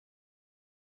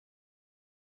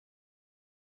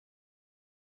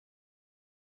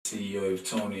CEO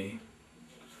Iftoni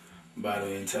by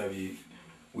the interview.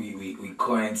 We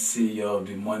current CEO of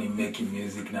the money making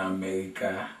music in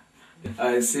America.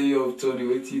 I CEO Iftoni,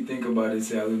 what do you think about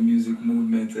this music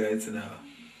movement right now?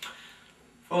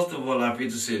 First of all, happy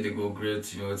to say they go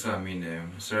great, you know what I mean?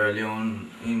 Sierra Leone,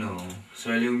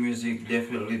 Sierra Leone music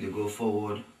definitely they go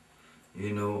forward.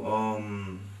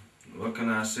 What can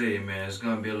I say, man? It's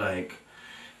gonna be like,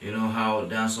 how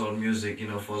dancehall music,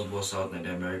 first bust out in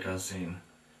the American scene.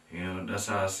 That's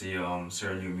how I see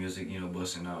Sierra Leone music,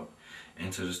 busting out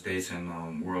into the States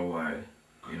and worldwide,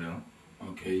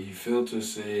 Okay, you feel to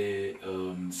say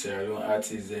Sierra Leone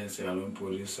artists and Sierra Leone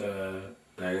producer,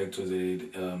 directors,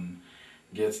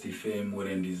 gets the fame more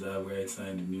than deserve right now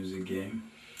in the music game?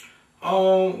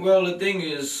 Well, the thing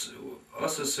is,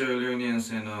 us as Sierra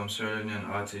Leoneans and Sierra Leonean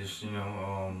artists,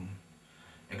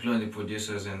 including the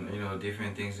producers and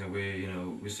different things and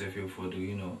we say people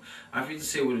do, I feel to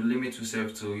say with the limit we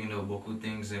have to beaucoup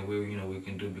things and we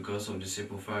can do because of the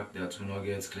simple fact that we not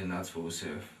get clean out for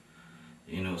ourselves.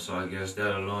 So I guess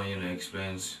that alone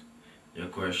explains your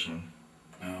question.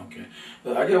 Okay.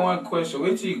 But I get one question.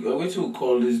 What you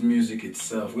call this music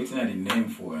itself? What's the name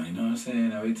for it? You know what I'm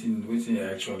saying? What's it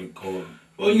actually called?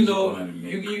 Well, you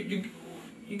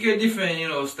get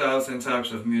different styles and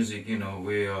types of music.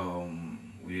 We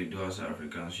do as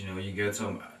Africans. You get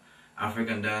some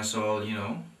African dancehall.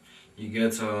 You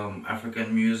get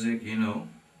African music. You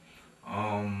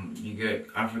get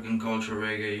African culture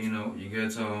reggae. You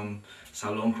get salon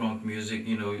crunk music.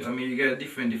 You get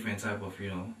different type of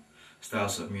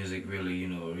styles of music really,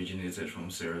 originated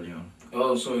from Sierra Leone.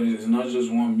 Oh, so it's not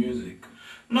just one music?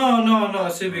 No.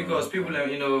 See, because people are,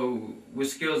 with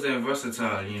skills and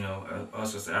versatile,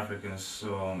 us as Africans.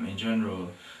 So, in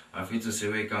general, I feel to say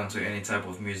we can to any type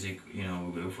of music, we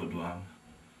go for do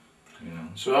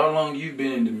So how long you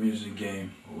been in the music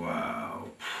game?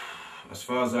 Wow. As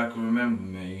far as I can remember,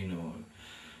 man,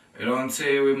 I don't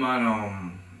say we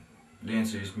man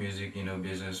into this music,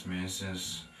 business, man,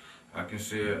 since I can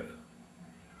say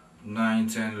 9,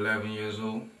 10, 11 years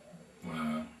old.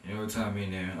 Wow. You know what I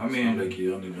mean? Sound like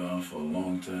you only been on for a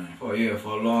long time. For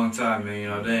a long time,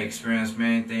 man. They experienced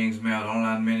many things, man. I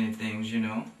learned many things,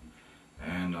 And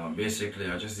basically,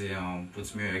 I just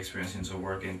puts me experience into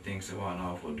work and things that I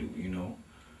know how to do,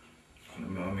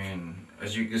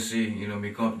 as you can see,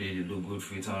 my company they do good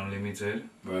for it unlimited.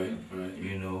 Right.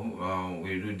 We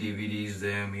do DVDs,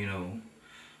 them,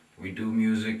 we do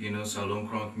music, salon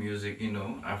crunk music,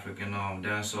 African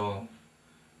dancehall,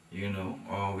 we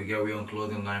get our own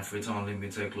clothing line, Free Town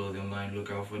Limited clothing line, look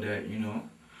out for that,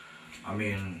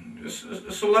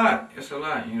 It's a lot,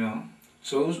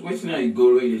 So what's now your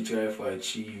goal you try to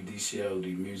achieve this year with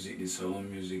the music, the salon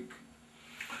music?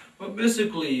 Well,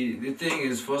 basically, the thing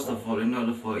is, first of all, in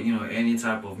order for, any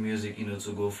type of music,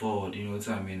 to go forward, what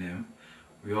I mean,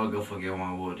 we all go forget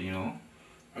one word,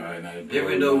 Alright,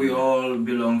 even though we all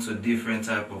belong to different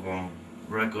type of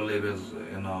record labels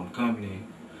and company,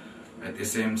 at the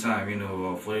same time,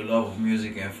 for the love of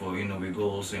music and for we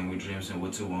goals and we dreams and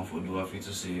what we want for do, I feel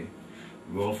to say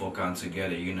we all for come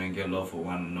together, and get love for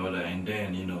one another, and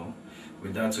then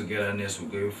with that togetherness we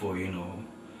go for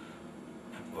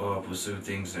pursue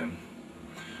things and.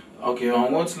 Okay,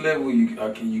 on what level you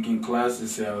can class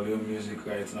this Sierra Leone music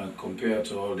right now compared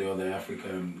to all the other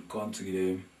African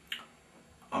countries?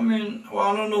 I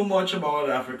don't know much about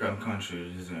other African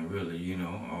countries, really,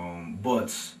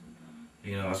 but,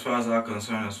 as far as I'm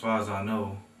concerned, as far as I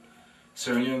know,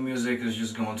 Sierra Leone music is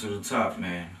just going to the top,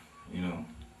 man,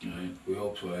 Right, we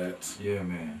hope for that. Yeah,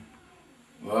 man.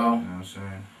 Well, you know what I'm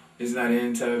saying? It's not an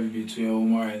interview between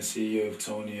Omar and CEO of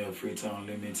Tony of Free Town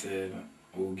Limited.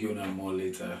 We'll give them more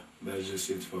later. That's just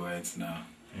it for right now.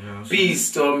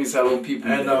 Peace to all my salon people.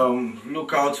 And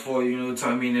look out for,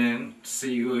 Tamina and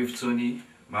CEO of Tony.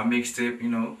 My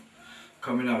mixtape,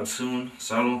 coming out soon.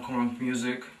 Salon crunk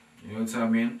music, you know what I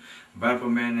mean?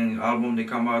 Viperman and album they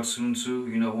come out soon too.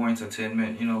 More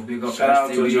entertainment. Big up. Shout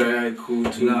out to Dry Crew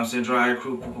too. I'm saying? Dry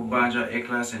Crew, Pupu Banja,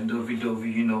 A-Class, and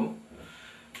Dovi.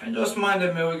 And just mind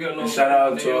them, man. We get a lot. Shout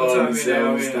out to all the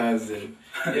seven stars then.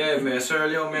 Yeah, man. Sierra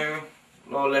Leone, man.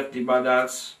 Lord lefty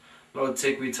badass. Lord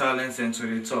take with talents and to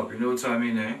the top. You know what I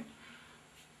mean, eh?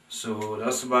 So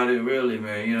that's about it really,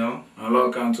 man, A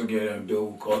lot come together and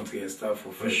build country and stuff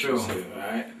for sure.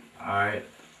 Alright?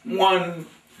 One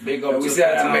big up we to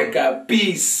say America,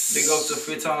 peace. Big up to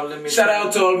Free Town Limited. Shout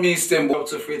out to all me Istanbul. Big up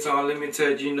to Free Town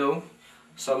Limited,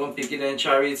 Salon Picking and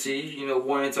Charity,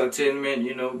 One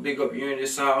Entertainment, big up Unity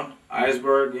Sound,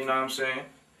 Iceberg, you know what I'm saying?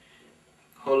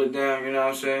 Hold it down, you know what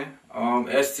I'm saying?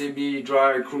 STB,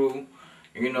 Dry Crew,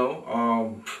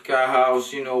 Car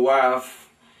House, Wife,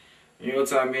 You know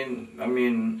what I mean? I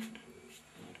mean,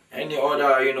 any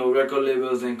other, you know, record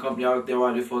labels and company out there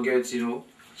why they forget, you know.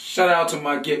 Shout out to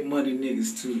my Get Money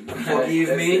niggas too.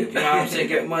 Forgive me, you know what I'm saying?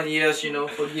 Get money, yes, you know,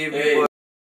 forgive me. Hey. But